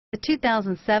The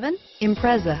 2007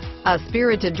 Impreza. A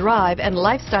spirited drive and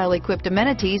lifestyle-equipped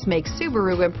amenities make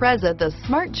Subaru Impreza the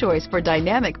smart choice for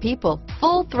dynamic people.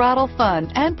 Full throttle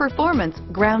fun and performance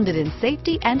grounded in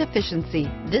safety and efficiency.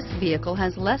 This vehicle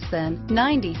has less than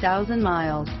 90,000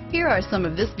 miles. Here are some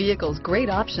of this vehicle's great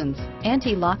options: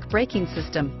 anti-lock braking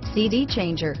system, CD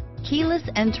changer, keyless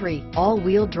entry,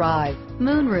 all-wheel drive,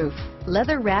 moonroof,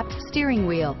 leather-wrapped steering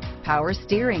wheel, power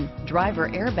steering, driver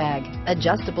airbag,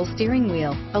 adjustable steering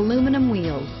wheel, aluminum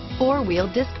wheels,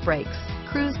 four-wheel disc brakes,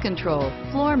 cruise control,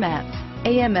 floor mats,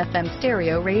 AM/FM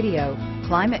stereo radio,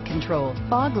 climate control,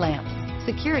 fog lamps,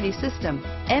 security system,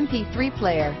 MP3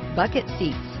 player, bucket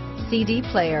seats, CD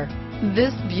player.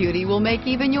 This beauty will make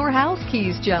even your house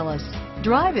keys jealous.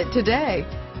 Drive it today.